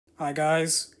Hi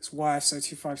guys, it's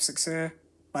YFSO256 here,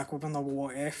 back with another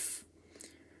What If.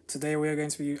 Today we are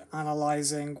going to be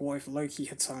analysing what if Loki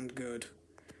had turned good.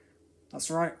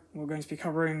 That's right, we're going to be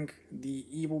covering the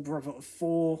evil Brother of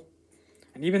Thor,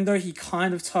 and even though he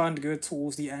kind of turned good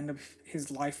towards the end of his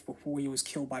life before he was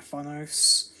killed by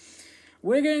Thanos,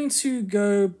 we're going to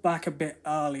go back a bit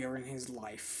earlier in his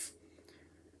life.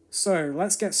 So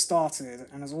let's get started,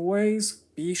 and as always,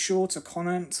 be sure to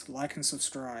comment, like and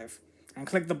subscribe, and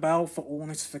click the bell for all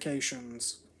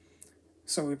notifications.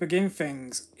 So we begin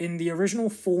things. In the original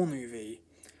Thor movie,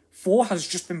 Thor has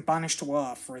just been banished to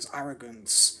Earth for his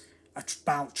arrogance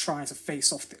about trying to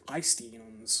face off the Ice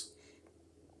Demons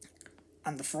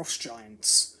and the Frost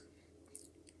Giants.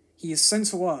 He is sent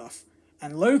to Earth,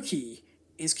 and Loki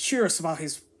is curious about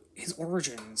his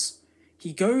origins.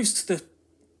 He goes to the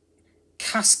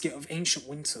casket of ancient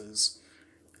winters,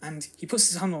 and he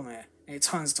puts his hand on it, and it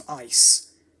turns to ice.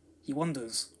 He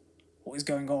wonders, what is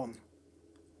going on?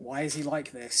 Why is he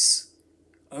like this?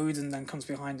 Odin then comes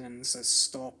behind him and says,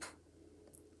 stop.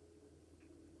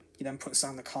 He then puts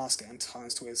down the casket and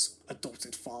turns to his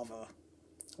adopted father.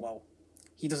 Well,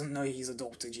 he doesn't know he's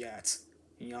adopted yet.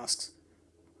 He asks,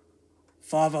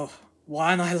 Father,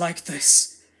 why am I like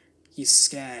this? He's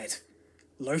scared.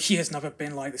 Loki has never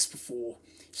been like this before.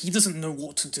 He doesn't know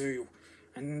what to do,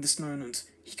 and in this moment,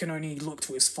 he can only look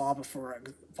to his father for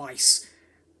advice.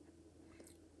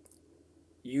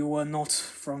 You are not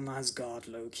from Asgard,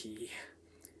 Loki.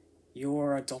 You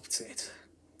are adopted.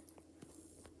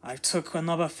 I took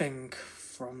another thing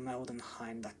from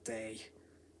Eldenheim that day.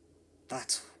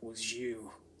 That was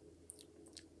you.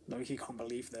 Loki can't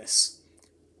believe this.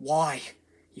 Why?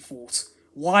 He thought.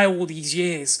 Why all these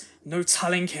years? No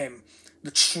telling him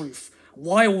the truth.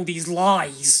 Why all these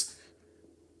lies?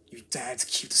 You dared to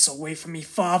keep this away from me,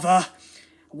 father.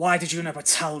 Why did you never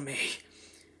tell me?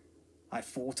 I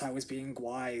thought I was being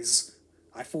wise.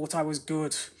 I thought I was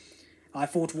good. I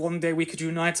thought one day we could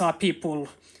unite our people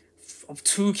of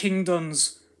two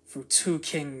kingdoms through two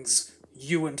kings,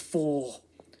 you and Thor.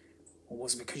 Or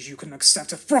was it because you couldn't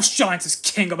accept a frost giant as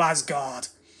king of Asgard?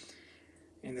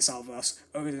 In this outburst,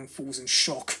 Odin falls in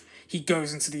shock. He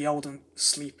goes into the Odin's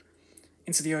sleep.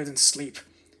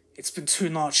 It's been too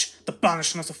much. The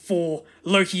banishment of Thor,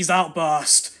 Loki's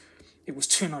outburst. It was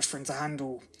too much for him to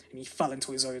handle, and he fell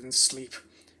into his Odin's sleep.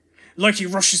 Loki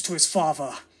rushes to his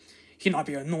father. He might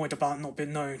be annoyed about not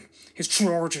being known, his true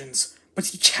origins, but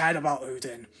he cared about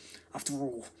Odin. After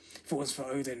all, if it wasn't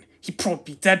for Odin, he'd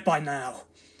probably be dead by now.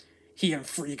 He and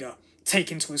Frigga take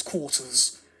into his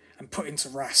quarters and put into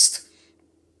rest.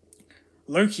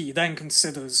 Loki then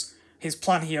considers his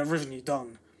plan he had originally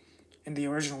done in the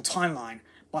original timeline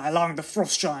by allowing the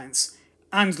Frost Giants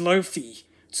and Loki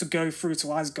to go through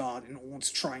to Asgard in order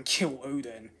to try and kill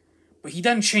Odin. But he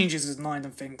then changes his mind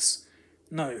and thinks,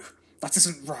 no, that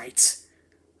isn't right.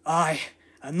 I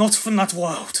am not from that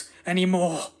world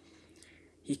anymore.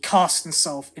 He casts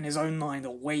himself in his own mind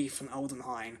away from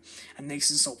Eldenheim and makes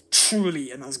himself truly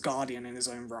an Asgardian in his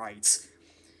own right.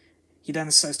 He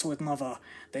then says to his mother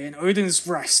that in Odin's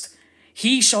rest,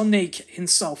 he shall make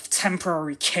himself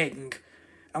temporary king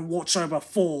and watch over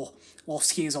Thor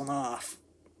whilst he is on Earth.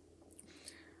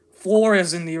 Thor,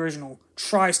 as in the original,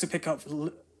 tries to pick up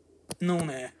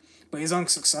Mjolnir, but is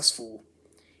unsuccessful.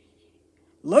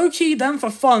 Loki then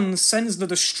for fun sends the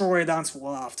Destroyer down to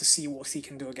Earth to see what he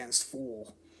can do against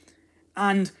Thor.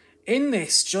 And in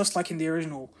this, just like in the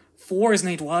original, Thor is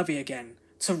made worthy again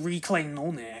to reclaim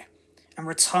Mjolnir and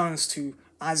returns to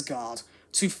Asgard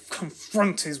to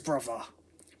confront his brother.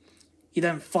 He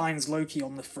then finds Loki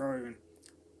on the throne.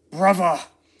 Brother,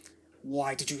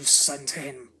 why did you send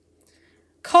him?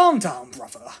 Calm down,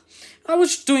 brother. I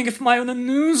was doing it for my own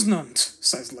amusement,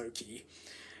 says Loki.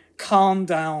 Calm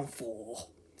down, Thor.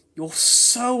 You're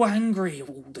so angry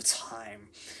all the time.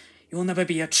 You'll never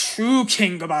be a true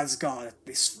king of Asgard at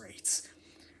this rate.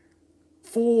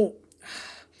 Thor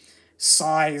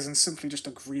sighs and simply just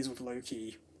agrees with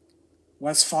Loki.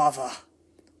 Where's father?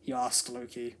 He asks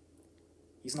Loki.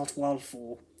 He's not well,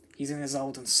 Thor. He's in his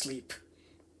Elden sleep.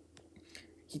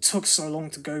 He took so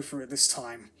long to go through it this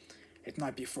time. It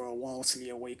might be for a while till he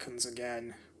awakens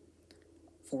again.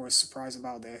 Thor is surprised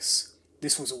about this.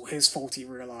 This was all his fault, he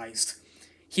realised.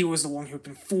 He was the one who had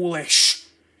been foolish.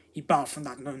 He vowed from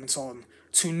that moment on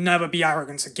to never be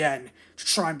arrogant again, to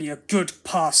try and be a good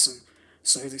person,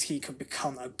 so that he could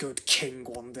become a good king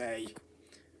one day.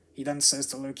 He then says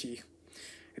to Loki,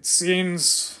 It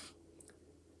seems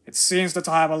that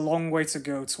I have a long way to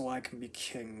go till I can be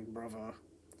king, brother.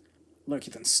 Loki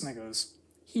then sniggers.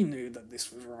 He knew that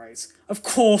this was right. Of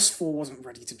course Thor wasn't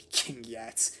ready to be king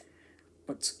yet.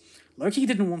 But Loki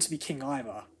didn't want to be king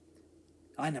either.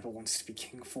 I never wanted to be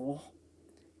king, Thor.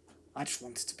 I just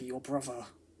wanted to be your brother,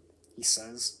 he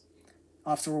says.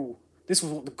 After all, this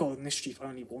was what the god of mischief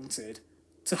only wanted.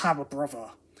 To have a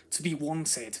brother. To be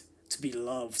wanted. To be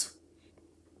loved.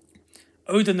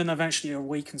 Odin then eventually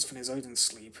awakens from his Odin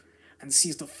sleep and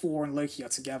sees that Thor and Loki are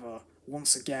together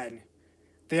once again.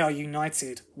 They are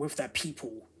united with their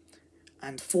people.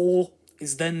 And Thor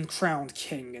is then crowned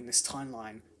king in this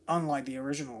timeline, unlike the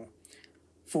original.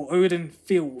 For Odin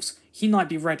feels he might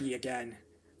be ready again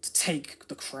to take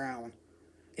the crown.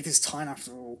 It is time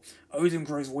after all. Odin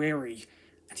grows weary,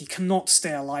 and he cannot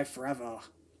stay alive forever.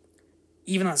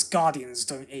 Even as guardians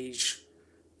don't age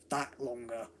that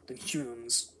longer than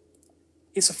humans.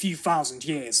 It's a few thousand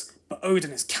years, but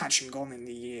Odin is catching on in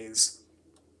the years.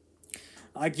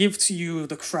 I give to you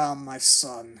the crown, my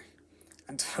son,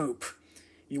 and hope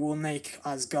you will make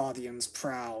Asgardians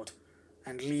proud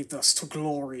and lead us to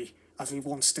glory as we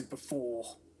once did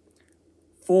before.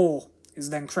 Thor is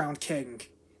then crowned king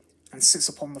and sits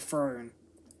upon the throne.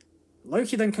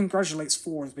 Loki then congratulates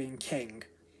Thor as being king,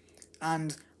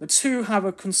 and the two have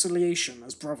a conciliation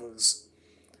as brothers.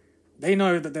 They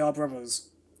know that they are brothers,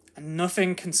 and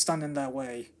nothing can stand in their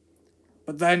way.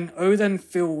 But then Odin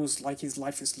feels like his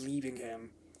life is leaving him.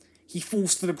 He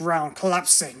falls to the ground,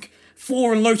 collapsing.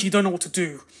 Thor and Loki don't know what to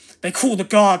do. They call the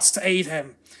guards to aid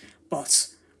him, but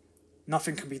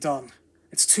nothing can be done.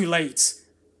 It's too late.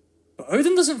 But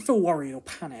Odin doesn't feel worried or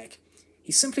panic.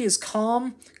 He simply is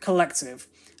calm, collective,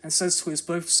 and says to his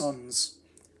both sons,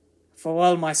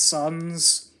 "Farewell, my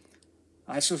sons.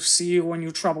 I shall see you when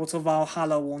you travel to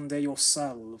Valhalla one day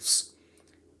yourselves.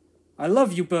 I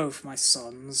love you both, my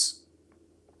sons."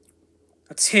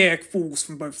 A tear falls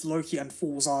from both Loki and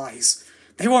Thor's eyes.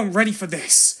 They weren't ready for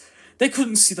this. They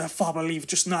couldn't see their father leave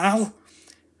just now.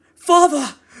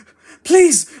 "Father!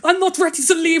 Please, I'm not ready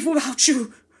to leave without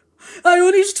you. I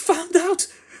only just found out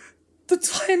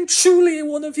that I am truly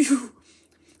one of you,"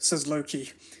 says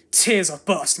Loki. Tears are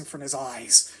bursting from his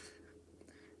eyes.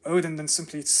 Odin then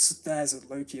simply stares at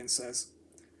Loki and says,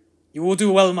 "You will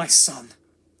do well, my son.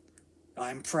 I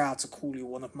am proud to call you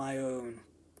one of my own."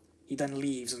 He then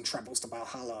leaves and travels to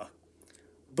Valhalla.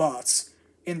 But,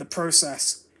 in the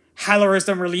process, Hela is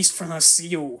then released from her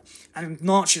seal and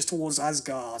marches towards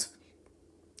Asgard.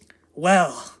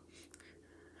 Well,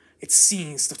 it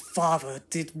seems the father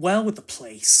did well with the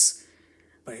place,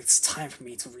 but it's time for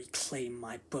me to reclaim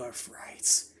my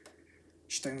birthright.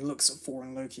 She then looks at Thor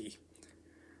and Loki.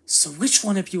 "So which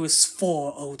one of you is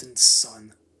Thor, Odin's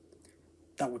son?"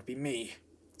 "That would be me,"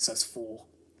 says Thor.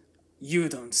 "You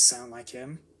don't sound like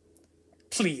him."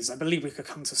 "Please, I believe we could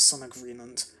come to some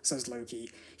agreement," says Loki.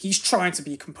 He's trying to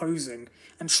be composing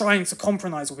and trying to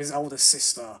compromise with his elder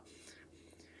sister.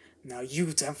 "Now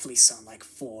you definitely sound like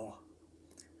Thor."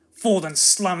 Thor then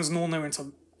slams Mjolnir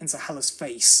into Hela's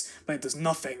face, but it does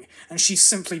nothing, and she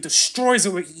simply destroys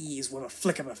it with ease with a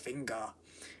flick of her finger.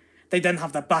 They then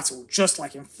have their battle, just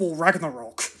like in Thor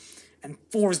Ragnarok, and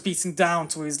Thor is beaten down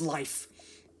to his life.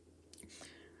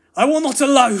 "I will not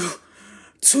allow you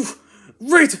to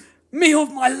rid me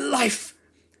of my life,"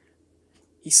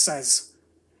 he says.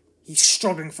 He's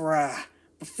struggling for air,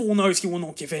 but Thor knows he will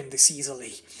not give in this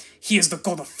easily. He is the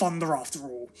god of thunder after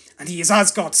all, and he is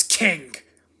Asgard's king.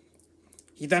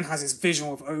 He then has his vision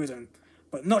with Odin,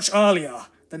 but much earlier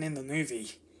than in the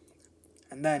movie.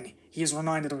 And then he is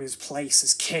reminded of his place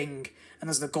as king and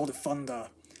as the god of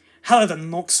thunder. Hela then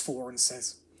knocks Thor and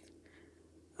says,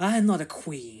 "I am not a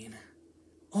queen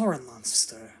or a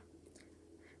monster.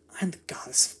 I am the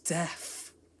goddess of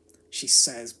death," she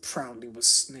says proudly with a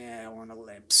sneer on her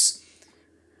lips.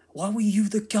 "What were you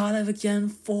the god of again,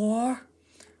 Thor?"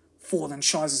 Thor then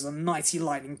charges a mighty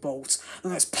lightning bolt, the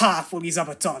most powerful he's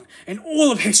ever done, in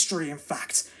all of history in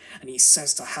fact, and he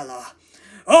says to Hela,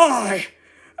 "I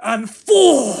am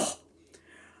Thor,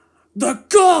 the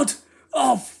god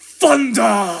of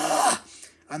thunder!"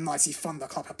 A mighty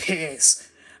thunderclap appears,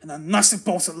 and a massive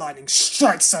bolt of lightning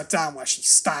strikes her down where she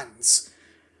stands.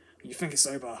 You think it's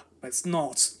over, but it's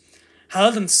not.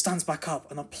 Hela then stands back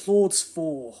up and applauds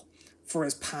Thor for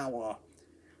his power.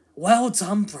 "Well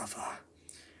done, brother.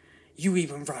 You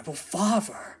even rival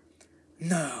father.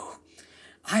 No,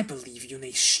 I believe you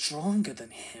may stronger than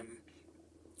him."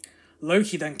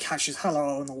 Loki then catches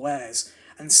Hela unawares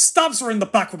and stabs her in the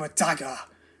back with a dagger.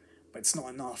 But it's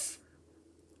not enough.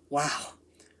 "Wow,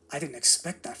 I didn't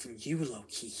expect that from you,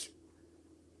 Loki.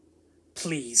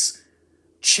 Please,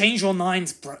 change your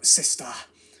mind, sister.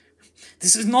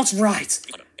 This is not right.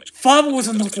 Father would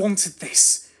have not wanted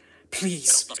this.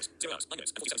 Please,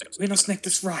 we must make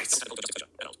this right.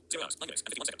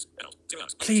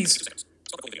 Please,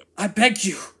 I beg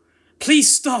you,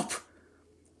 please stop."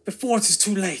 before it is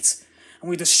too late and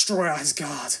we destroy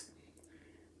Asgard.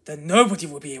 Then nobody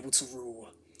will be able to rule.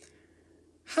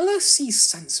 Hela sees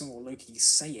sense in what Loki is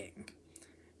saying.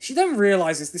 She then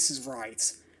realises this is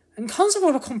right, and comes up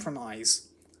with a compromise.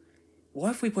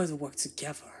 What if we were to work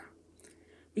together?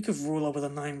 We could rule over the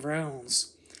 9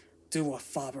 realms, do what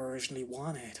Father originally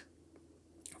wanted.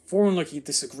 Thor and Loki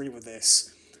disagree with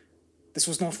this. This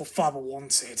was not what Father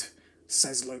wanted,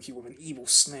 says Loki with an evil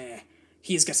sneer.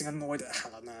 He is getting annoyed at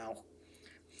Hela now.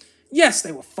 Yes,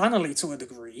 they were finally to a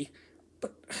degree,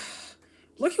 but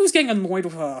Loki was getting annoyed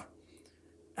with her.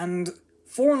 And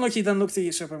Thor and Loki then looked at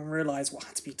each other and realised what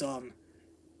had to be done.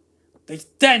 They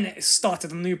then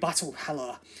started a new battle with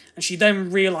Hela, and she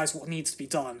then realised what needed to be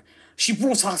done. She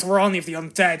brought out her army of the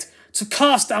undead to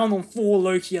cast down on Thor,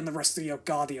 Loki, and the rest of the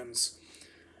Guardians.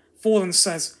 Thor then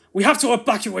says, "We have to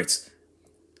evacuate."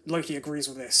 Loki agrees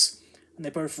with this, and they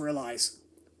both realise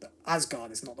that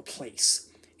Asgard is not the place,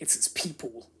 it's its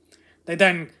people. They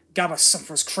then gather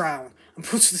Sufferer's crown and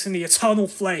put it in the eternal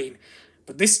flame,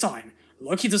 but this time,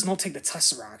 Loki does not take the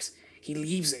Tesseract, he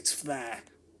leaves it there,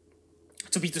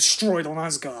 to be destroyed on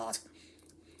Asgard.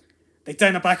 They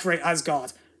then evacuate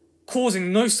Asgard,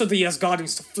 causing most of the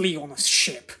Asgardians to flee on a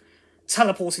ship,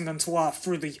 teleporting them to Earth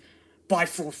through the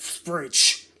Bifrost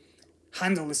Bridge.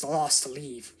 Heimdall is the last to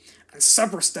leave, and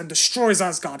Cerberus then destroys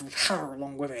Asgard with Hela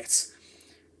along with it.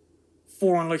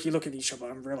 Thor and Loki look at each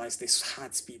other and realise this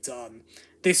had to be done.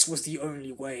 This was the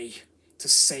only way to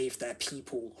save their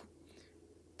people.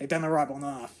 They then arrive on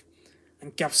Earth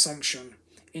and gather sanction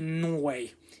in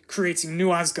Norway, creating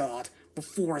New Asgard with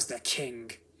Thor as their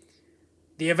king.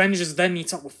 The Avengers then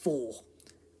meet up with Thor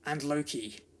and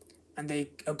Loki, and they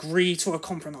agree to a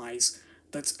compromise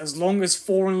that as long as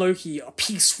Thor and Loki are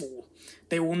peaceful,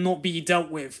 they will not be dealt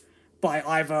with by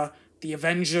either the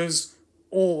Avengers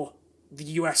or the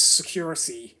US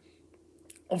security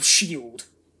of S.H.I.E.L.D.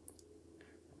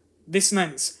 This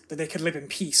meant that they could live in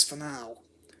peace for now,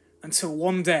 until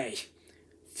one day,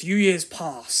 few years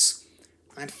pass,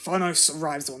 and Thanos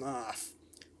arrives on Earth,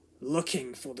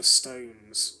 looking for the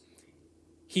stones.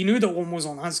 He knew that one was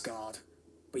on Asgard,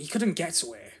 but he couldn't get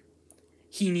to it.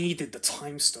 He needed the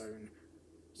Time Stone.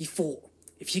 He thought,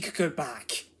 if he could go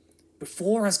back,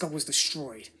 before Asgard was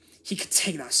destroyed, he could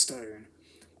take that stone,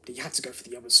 but he had to go for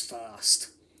the others first.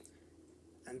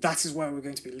 And that is where we're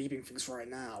going to be leaving things right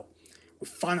now,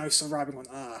 with Thanos arriving on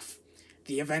Earth,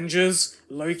 the Avengers,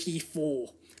 Loki, Thor,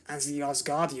 and the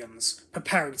Asgardians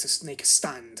preparing to make a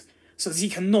stand, so that he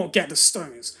cannot get the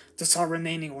stones that are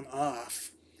remaining on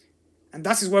Earth. And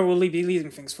that is where we'll be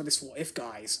leaving things for this What If,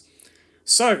 guys.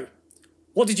 So,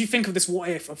 what did you think of this What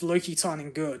If of Loki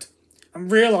turning good,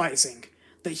 and realising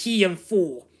that he and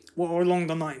Thor were along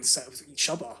the mindset of each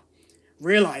other?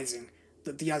 Realising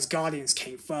that the Asgardians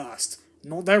came first,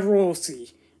 not their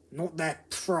royalty, not their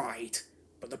pride,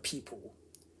 but the people.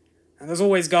 And as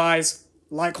always, guys,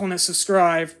 like, comment,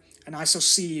 subscribe, and I shall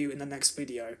see you in the next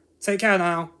video. Take care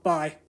now. Bye.